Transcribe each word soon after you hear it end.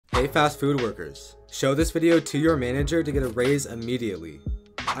Hey fast food workers, show this video to your manager to get a raise immediately.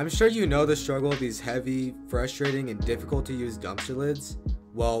 I'm sure you know the struggle of these heavy, frustrating, and difficult to use dumpster lids.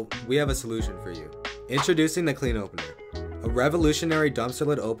 Well, we have a solution for you. Introducing the Clean Opener, a revolutionary dumpster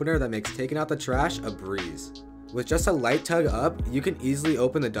lid opener that makes taking out the trash a breeze. With just a light tug up, you can easily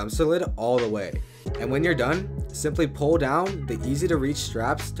open the dumpster lid all the way. And when you're done, simply pull down the easy to reach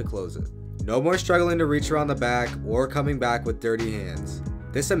straps to close it. No more struggling to reach around the back or coming back with dirty hands.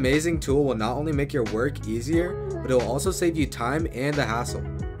 This amazing tool will not only make your work easier, but it will also save you time and the hassle.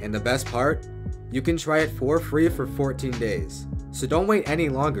 And the best part? You can try it for free for 14 days. So don't wait any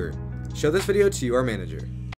longer. Show this video to your manager.